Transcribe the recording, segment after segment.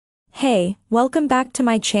Hey, welcome back to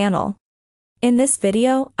my channel. In this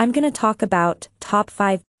video, I'm gonna talk about top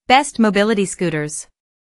 5 best mobility scooters.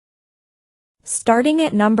 Starting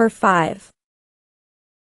at number 5.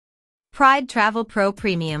 Pride Travel Pro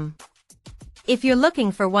Premium. If you're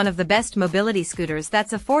looking for one of the best mobility scooters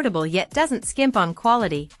that's affordable yet doesn't skimp on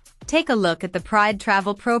quality, take a look at the Pride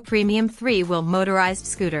Travel Pro Premium 3-wheel motorized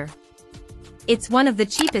scooter. It's one of the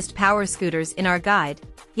cheapest power scooters in our guide,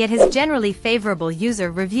 yet has generally favorable user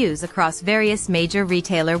reviews across various major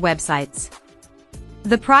retailer websites.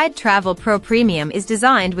 The Pride Travel Pro Premium is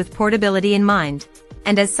designed with portability in mind,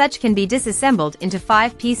 and as such can be disassembled into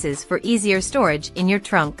 5 pieces for easier storage in your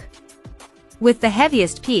trunk. With the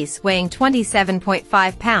heaviest piece weighing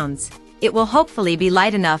 27.5 pounds, it will hopefully be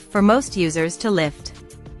light enough for most users to lift.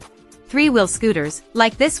 3-wheel scooters,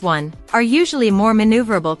 like this one, are usually more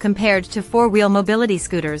maneuverable compared to 4-wheel mobility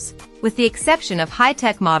scooters, with the exception of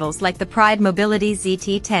high-tech models like the Pride Mobility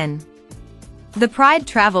ZT10. The Pride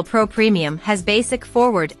Travel Pro Premium has basic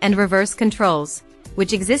forward and reverse controls,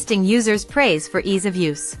 which existing users praise for ease of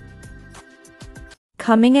use.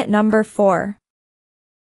 Coming at number 4.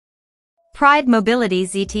 Pride Mobility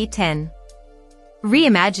ZT10.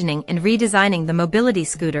 Reimagining and redesigning the mobility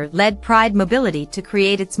scooter led Pride Mobility to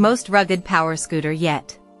create its most rugged power scooter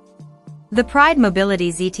yet. The Pride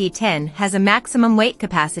Mobility ZT10 has a maximum weight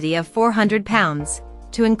capacity of 400 pounds,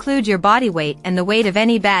 to include your body weight and the weight of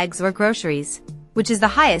any bags or groceries, which is the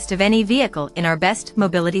highest of any vehicle in our Best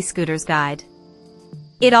Mobility Scooters guide.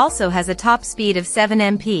 It also has a top speed of 7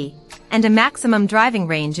 mph, and a maximum driving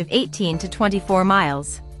range of 18 to 24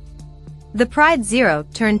 miles. The Pride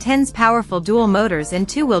 0-10's powerful dual motors and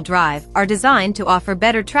 2-wheel drive are designed to offer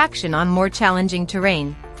better traction on more challenging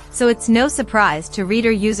terrain, so it's no surprise to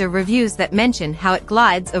reader user reviews that mention how it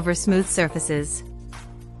glides over smooth surfaces.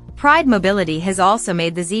 Pride Mobility has also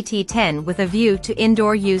made the ZT10 with a view to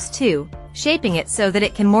indoor use too, shaping it so that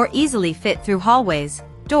it can more easily fit through hallways,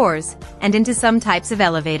 doors, and into some types of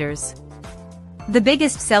elevators. The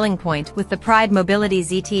biggest selling point with the Pride Mobility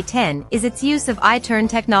ZT10 is its use of I-turn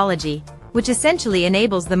technology, which essentially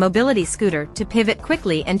enables the mobility scooter to pivot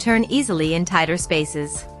quickly and turn easily in tighter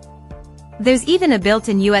spaces. There's even a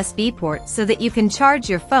built-in USB port so that you can charge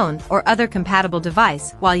your phone or other compatible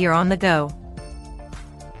device while you're on the go.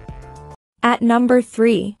 At number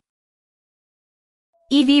 3.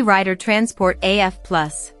 EV Rider Transport AF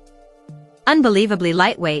Plus. Unbelievably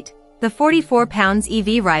lightweight, the 44 pounds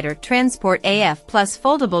EV Rider Transport AF Plus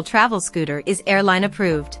foldable travel scooter is airline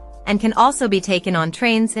approved, and can also be taken on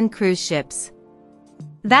trains and cruise ships.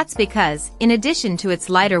 That's because, in addition to its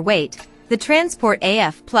lighter weight, the Transport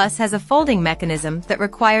AF Plus has a folding mechanism that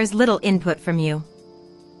requires little input from you.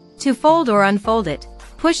 To fold or unfold it,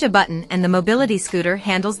 push a button and the mobility scooter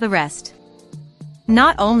handles the rest.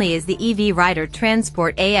 Not only is the EV Rider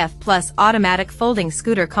Transport AF Plus automatic folding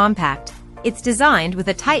scooter compact, it's designed with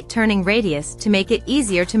a tight turning radius to make it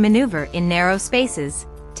easier to maneuver in narrow spaces,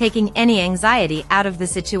 taking any anxiety out of the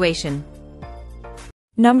situation.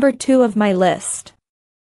 Number 2 of my list.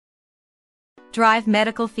 Drive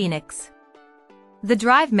Medical Phoenix. The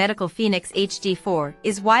Drive Medical Phoenix HD4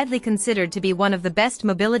 is widely considered to be one of the best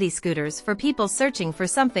mobility scooters for people searching for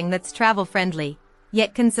something that's travel-friendly,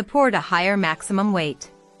 yet can support a higher maximum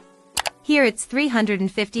weight. Here it's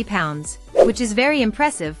 350 pounds, which is very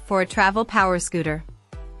impressive for a travel power scooter.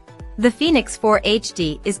 The Phoenix 4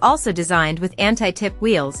 HD is also designed with anti-tip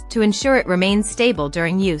wheels to ensure it remains stable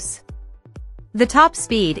during use. The top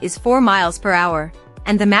speed is 4 miles per hour,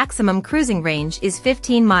 and the maximum cruising range is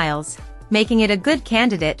 15 miles, making it a good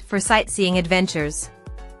candidate for sightseeing adventures.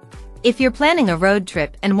 If you're planning a road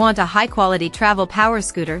trip and want a high-quality travel power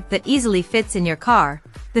scooter that easily fits in your car,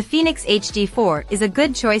 the Phoenix HD4 is a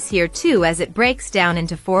good choice here too, as it breaks down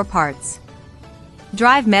into 4 parts.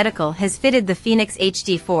 Drive Medical has fitted the Phoenix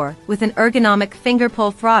HD4 with an ergonomic finger pull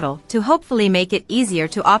throttle to hopefully make it easier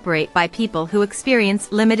to operate by people who experience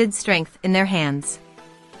limited strength in their hands.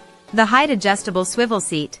 The height-adjustable swivel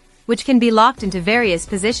seat, which can be locked into various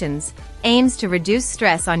positions, aims to reduce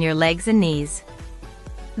stress on your legs and knees.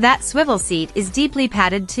 That swivel seat is deeply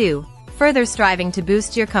padded too, further striving to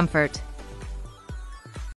boost your comfort.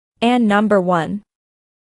 And number 1.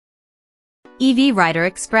 EV Rider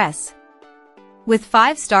Xpress. With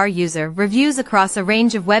 5-star user reviews across a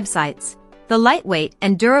range of websites, the lightweight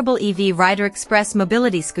and durable EV Rider Xpress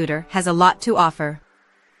mobility scooter has a lot to offer.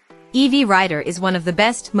 EV Rider is one of the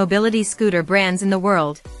best mobility scooter brands in the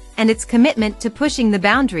world, and its commitment to pushing the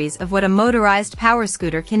boundaries of what a motorized power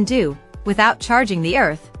scooter can do, without charging the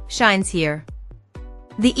earth, shines here.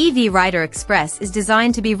 The EV Rider Xpress is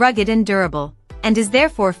designed to be rugged and durable, and is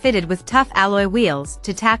therefore fitted with tough alloy wheels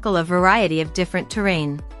to tackle a variety of different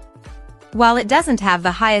terrain. While it doesn't have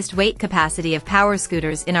the highest weight capacity of power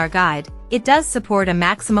scooters in our guide, it does support a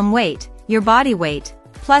maximum weight, your body weight,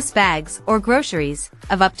 plus bags or groceries,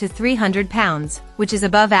 of up to 300 pounds, which is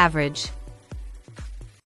above average.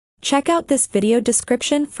 Check out this video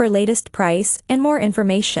description for latest price and more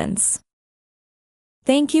informations.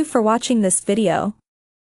 Thank you for watching this video.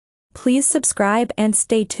 Please subscribe and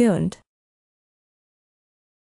stay tuned.